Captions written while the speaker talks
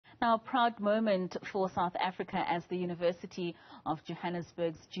Now, a proud moment for South Africa as the University of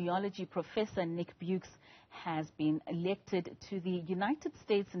Johannesburg's geology professor Nic Beukes has been elected to the United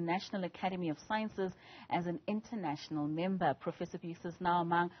States National Academy of Sciences as an international member. Professor Beukes is now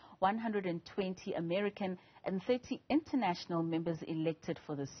among 120 American and 30 international members elected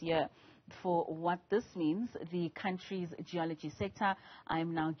for this year. For what this means, the country's geology sector, I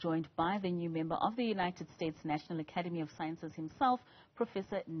am now joined by the new member of the United States National Academy of Sciences himself,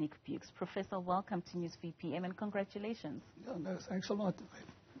 Professor Nic Beukes. Professor, welcome to News VPM and congratulations. No, thanks a lot.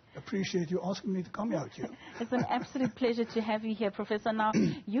 I appreciate you asking me to come out here. It's an absolute pleasure to have you here, Professor. Now,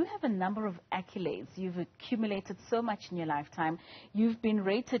 you have a number of accolades. You've accumulated so much in your lifetime. You've been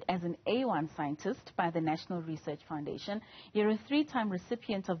rated as an A1 scientist by the National Research Foundation. You're a 3-time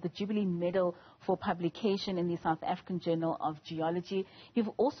recipient of the Jubilee Medal for publication in the South African Journal of Geology. You've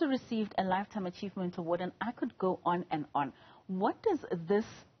also received a Lifetime Achievement Award, and I could go on and on. What does this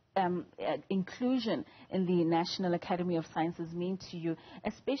inclusion in the National Academy of Sciences mean to you,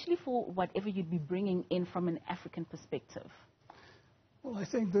 especially for whatever you'd be bringing in from an African perspective? Well, I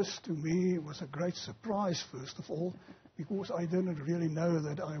think this to me was a great surprise, first of all, because I didn't really know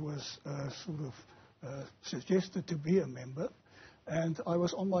that I was suggested to be a member. And I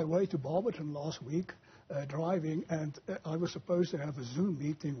was on my way to Barberton last week driving, and I was supposed to have a Zoom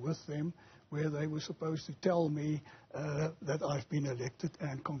meeting with them where they were supposed to tell me that I've been elected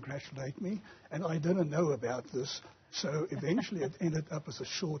and congratulate me. And I didn't know about this. So eventually it ended up as a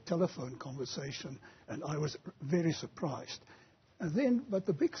short telephone conversation, and I was very surprised. And then, but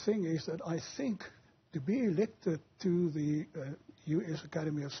the big thing is that I think to be elected to the U.S.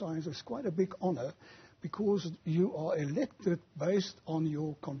 Academy of Sciences is quite a big honor, because you are elected based on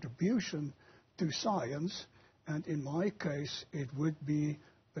your contribution to science, and in my case it would be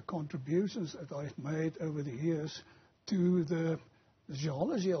the contributions that I've made over the years to the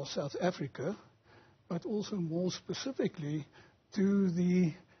geology of South Africa, but also more specifically to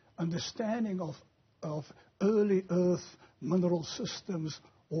the understanding of early Earth mineral systems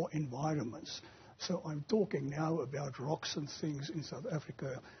or environments. So I'm talking now about rocks and things in South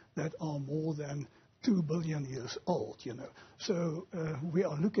Africa that are more than 2 billion years old, you know. So we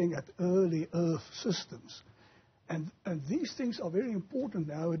are looking at early Earth systems. And these things are very important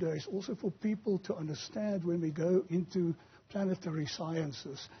nowadays also for people to understand when we go into planetary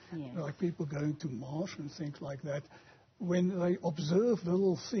sciences, yes, like people going to Mars and things like that. When they observe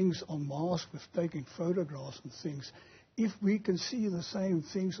little things on Mars with taking photographs and things, if we can see the same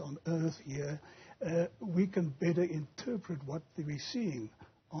things on Earth here, we can better interpret what we're seeing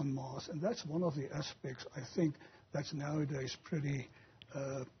on Mars. And that's one of the aspects, I think, that's nowadays pretty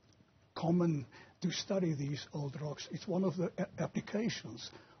common to study these old rocks. It's one of the applications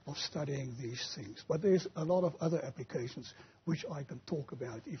of studying these things. But there's a lot of other applications which I can talk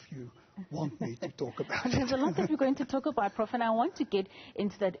about if you want me to talk about it. There's a lot that we're going to talk about, Prof, and I want to get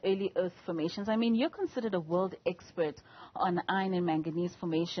into that early Earth formations. I mean, you're considered a world expert on iron and manganese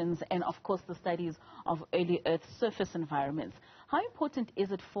formations and, of course, the studies of early Earth surface environments. How important is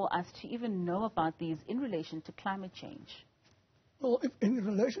it for us to even know about these in relation to climate change? Well, in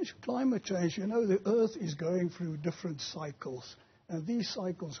relation to climate change, you know, the Earth is going through different cycles, and these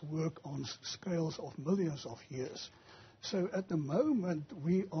cycles work on scales of millions of years. So at the moment,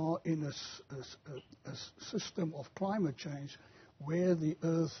 we are in a system of climate change where the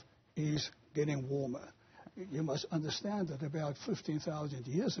Earth is getting warmer. You must understand that about 15,000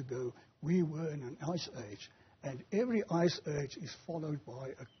 years ago, we were in an ice age, and every ice age is followed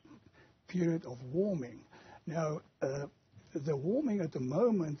by a period of warming. Now, the warming at the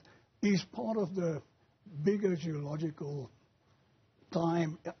moment is part of the bigger geological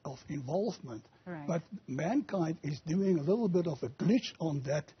time of involvement. Right. But mankind is doing a little bit of a glitch on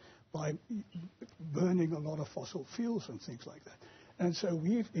that by burning a lot of fossil fuels and things like that. And so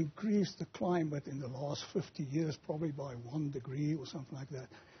we've increased the climate in the last 50 years probably by 1 degree or something like that.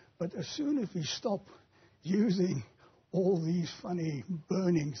 But as soon as we stop using all these funny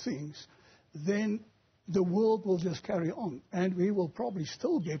burning things, then the world will just carry on, and we will probably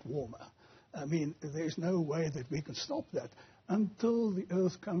still get warmer. I mean, there's no way that we can stop that until the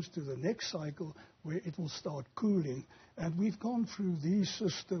Earth comes to the next cycle where it will start cooling. And we've gone through these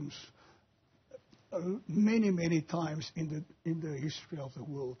systems many, many times in the history of the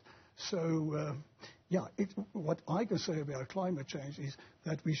world. So, what I can say about climate change is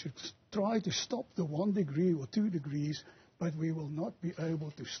that we should try to stop the 1 degree or 2 degrees, but we will not be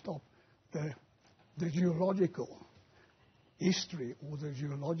able to stop the geological history or the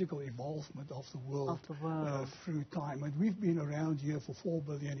geological involvement of the world, through time. And we've been around here for 4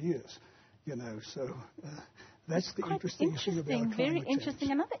 billion years, you know, so That's the Quite interesting thing about climate very change.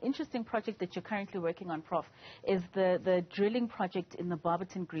 interesting. Another interesting project that you're currently working on, Prof, is the drilling project in the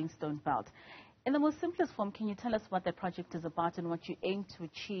Barberton Greenstone Belt. In the most simplest form, can you tell us what that project is about and what you aim to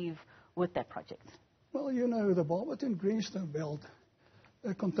achieve with that project? Well, you know, the Barberton Greenstone Belt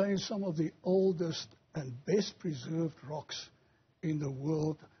contains some of the oldest and best preserved rocks in the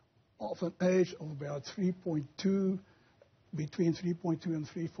world of an age of about between 3.2 and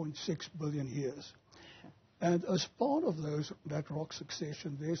 3.6 billion years. And as part of that rock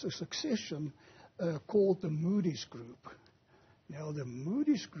succession, there's a succession called the Moody's Group. Now, the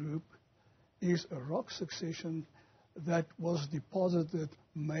Moody's Group is a rock succession that was deposited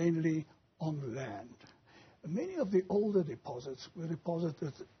mainly on land. Many of the older deposits were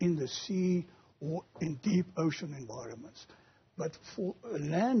deposited in the sea or in deep ocean environments. But for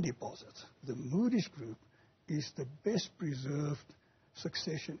land deposits, the Moody's Group is the best preserved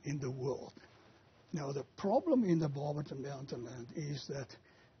succession in the world. Now, the problem in the Barberton Mountain land is that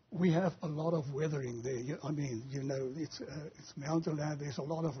we have a lot of weathering there. I mean, you know, it's mountain land, there's a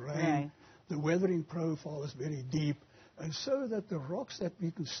lot of rain. Right. The weathering profile is very deep. And so that the rocks that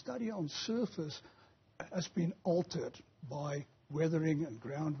we can study on surface has been altered by weathering and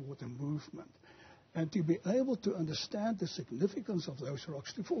groundwater movement. And to be able to understand the significance of those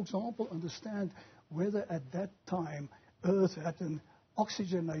rocks, to, for example, understand whether at that time Earth had an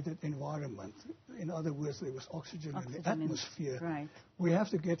oxygenated environment. In other words, there was oxygen in the atmosphere. Right. We have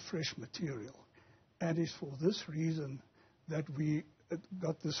to get fresh material. And it's for this reason that we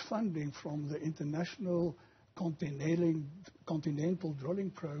got this funding from the International Continental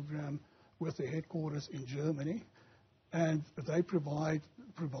Drilling Program with the headquarters in Germany. And they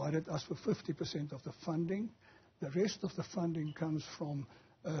provided us with 50% of the funding. The rest of the funding comes from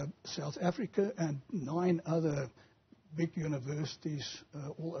South Africa and 9 other big universities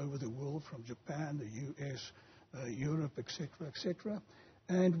all over the world, from Japan, the US, Europe, etc., etc.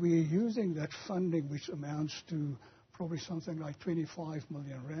 And we're using that funding, which amounts to probably something like 25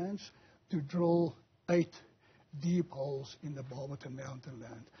 million rands, to drill 8 deep holes in the Barberton Mountain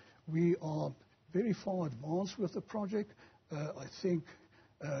land. We are very far advanced with the project. I think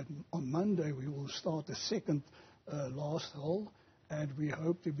on Monday we will start the second last hole, and we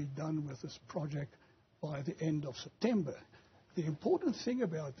hope to be done with this project by the end of September. The important thing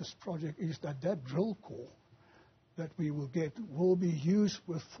about this project is that that drill core that we will get will be used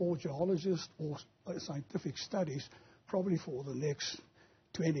for geologists or scientific studies probably for the next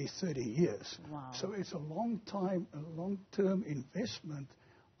 20, 30 years. Wow. So it's a long-term investment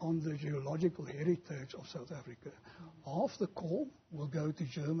on the geological heritage of South Africa. Half the core will go to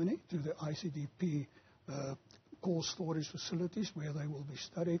Germany, to the ICDP core storage facilities where they will be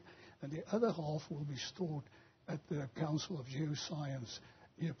studied, and the other half will be stored at the Council of Geoscience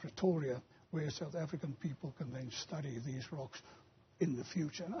near Pretoria, where South African people can then study these rocks in the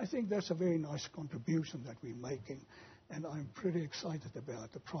future. And I think that's a very nice contribution that we're making, and I'm pretty excited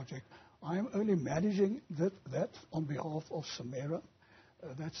about the project. I'm only managing that on behalf of CIMERA.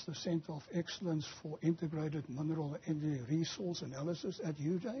 That's the Center of Excellence for Integrated Mineral and Energy Resource Analysis at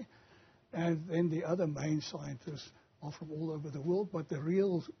UJ. And then the other main scientists are from all over the world, but the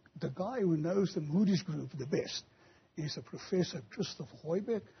guy who knows the Moody's Group the best is a Professor Christoph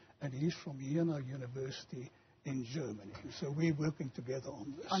Heubeck, and he's from Jena University in Germany. So we're working together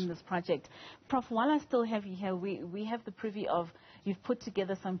on this. On this project. Prof, while I still have you here, we have the privy of, you've put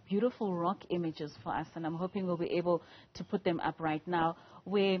together some beautiful rock images for us, and I'm hoping we'll be able to put them up right now,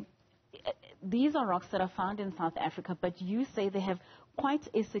 where these are rocks that are found in South Africa, but you say they have quite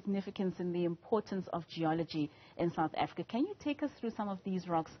a significance in the importance of geology in South Africa. Can you take us through some of these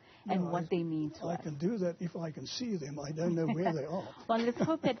rocks and what they mean to us? I can do that if I can see them. I don't know where they are. Well, let's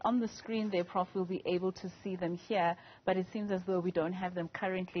hope that on the screen there, Prof, we'll be able to see them here, but it seems as though we don't have them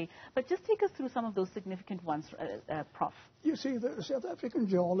currently. But just take us through some of those significant ones, Prof. You see, the South African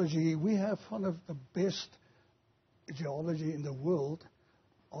geology, we have one of the best geology in the world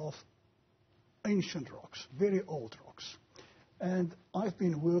of ancient rocks, very old rocks. And I've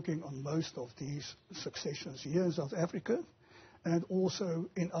been working on most of these successions here in South Africa and also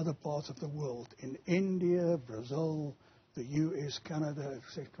in other parts of the world, in India, Brazil, the US, Canada,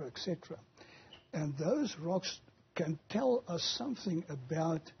 etc., etc. And those rocks can tell us something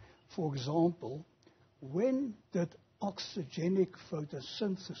about, for example, when did oxygenic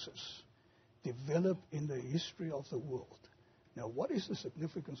photosynthesis develop in the history of the world? Now, what is the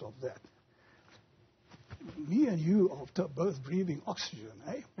significance of that? Me and you are both breathing oxygen,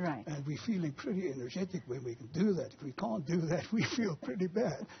 eh? Right. And we're feeling pretty energetic when we can do that. If we can't do that, we feel pretty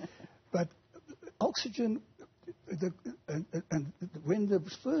bad. But oxygen, and when the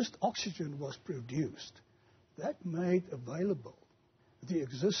first oxygen was produced, that made available the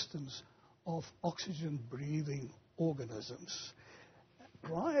existence of oxygen-breathing organisms.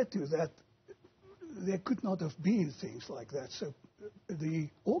 Prior to that, there could not have been things like that. So the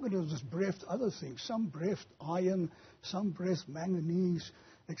organisms breathed other things. Some breathed iron, some breathed manganese,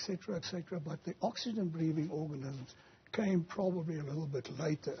 etc., etc. But the oxygen-breathing organisms came probably a little bit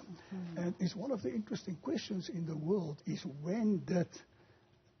later. And it's one of the interesting questions in the world is when did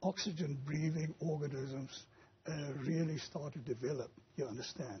oxygen-breathing organisms really start to develop, you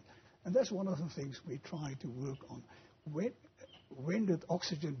understand? And that's one of the things we try to work on. When did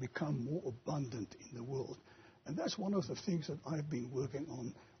oxygen become more abundant in the world? And that's one of the things that I've been working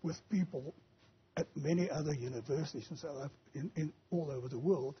on with people at many other universities in all over the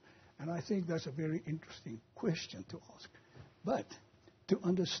world. And I think that's a very interesting question to ask. But to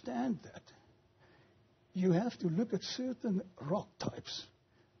understand that, you have to look at certain rock types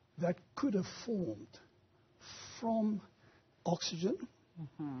that could have formed from oxygen,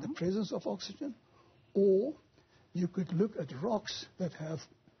 the presence of oxygen, or you could look at rocks that have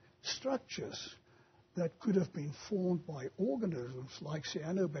structures that could have been formed by organisms like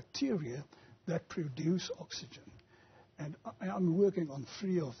cyanobacteria that produce oxygen. And I'm working on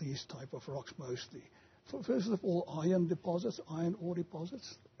 3 of these type of rocks mostly. So first of all, iron deposits, iron ore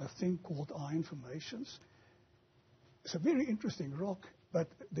deposits, a thing called iron formations. It's a very interesting rock, but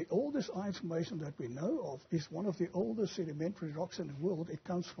the oldest iron formation that we know of is one of the oldest sedimentary rocks in the world. It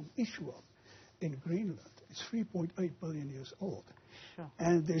comes from Ishuam in Greenland. It's 3.8 billion years old. Sure.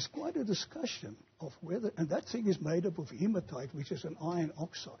 And there's quite a discussion of whether, and that thing is made up of hematite, which is an iron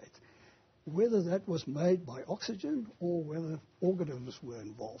oxide, whether that was made by oxygen or whether organisms were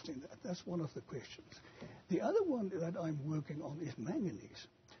involved in that. That's one of the questions. The other one that I'm working on is manganese.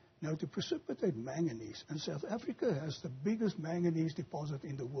 Now, to precipitate manganese, and South Africa has the biggest manganese deposit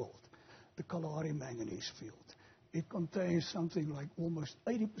in the world, the Kalahari manganese field. It contains something like almost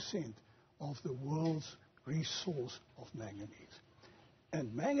 80% of the world's resource of manganese.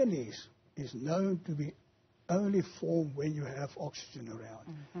 And manganese is known to be only formed when you have oxygen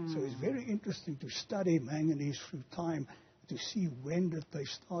around. So it's very interesting to study manganese through time to see when did they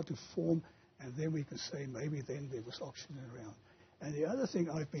start to form, and then we can say maybe then there was oxygen around. And the other thing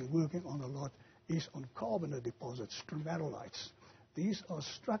I've been working on a lot is on carbonate deposits, stromatolites. These are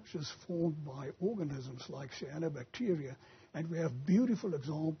structures formed by organisms like cyanobacteria, and we have beautiful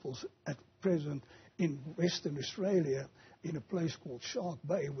examples at present in Western Australia in a place called Shark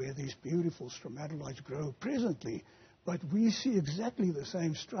Bay where these beautiful stromatolites grow presently. But we see exactly the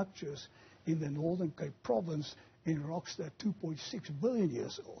same structures in the Northern Cape Province in rocks that are 2.6 billion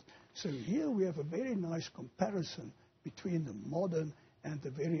years old. So here we have a very nice comparison between the modern and the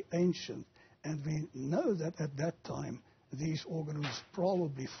very ancient. And we know that at that time, these organisms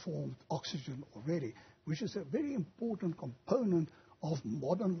probably formed oxygen already, which is a very important component of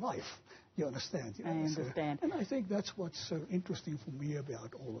modern life. You understand? I understand. And I think that's what's so interesting for me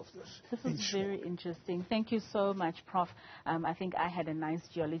about all of this. This is very interesting. Thank you so much, Prof. I think I had a nice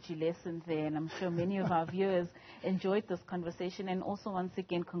geology lesson there, and I'm sure many of our viewers enjoyed this conversation. And also, once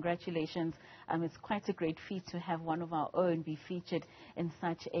again, congratulations. It's quite a great feat to have one of our own be featured in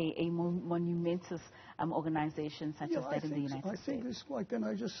such a monumentous organization such as that in the United States. I think it's quite. Can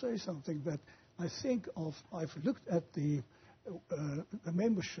I just say something? That I think I've looked at the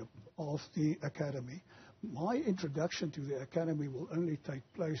membership of the Academy. My introduction to the Academy will only take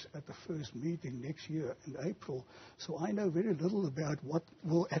place at the first meeting next year in April, so I know very little about what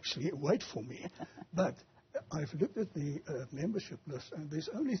will actually wait for me. But I've looked at the membership list, and there's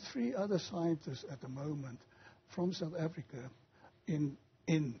only 3 other scientists at the moment from South Africa in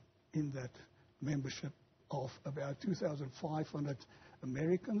that membership of about 2,500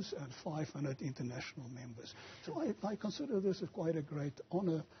 Americans and 500 international members. So I consider this as quite a great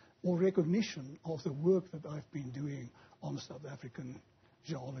honor or recognition of the work that I've been doing on South African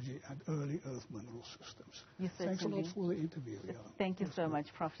geology and early earth mineral systems. Thanks a lot for the interview. Yeah. Thank you so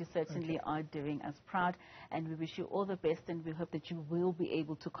much, Prof. You certainly are doing us proud, and we wish you all the best, and we hope that you will be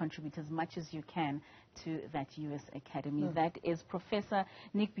able to contribute as much as you can to that U.S. Academy. That is Professor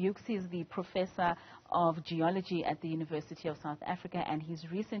Nic Beukes. He is the Professor of Geology at the University of South Africa, and he's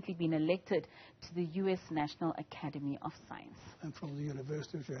recently been elected to the U.S. National Academy of Science. And from the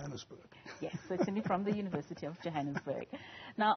University of Johannesburg. Yes, certainly from the University of Johannesburg. Now,